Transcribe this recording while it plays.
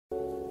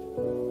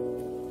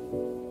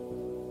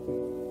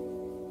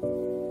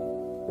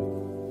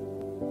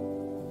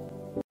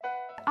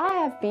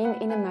been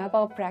in a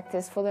mobile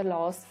practice for the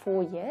last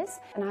 4 years,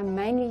 and I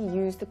mainly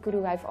use the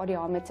KUDUwave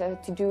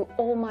audiometer to do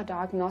all my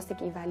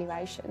diagnostic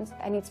evaluations,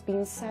 and it's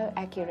been so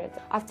accurate.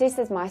 I've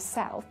tested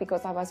myself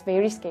because I was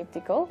very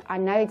skeptical. I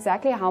know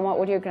exactly how my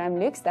audiogram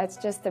looks, that's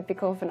just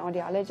typical of an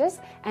audiologist,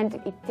 and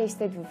it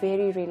tested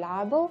very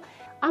reliable.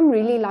 I'm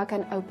really like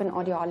an open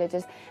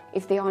audiologist.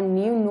 If there are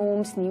new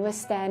norms, newer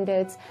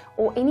standards,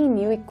 or any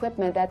new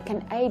equipment that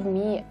can aid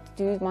me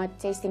to do my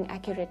testing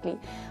accurately,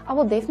 I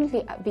will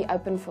definitely be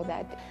open for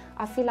that.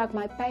 I feel like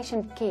my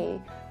patient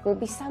care will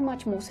be so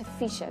much more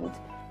sufficient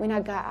when I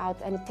go out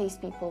and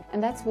test people.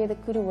 And that's where the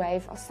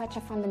KUDUwave are such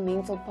a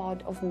fundamental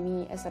part of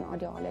me as an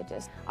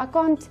audiologist. I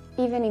can't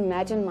even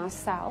imagine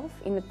myself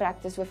in the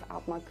practice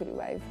without my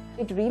KUDUwave.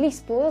 It really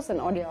spoils an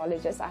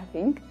audiologist, I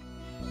think.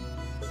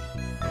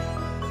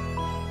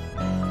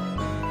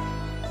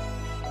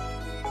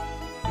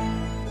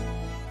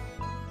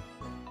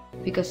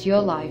 Because your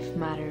life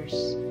matters.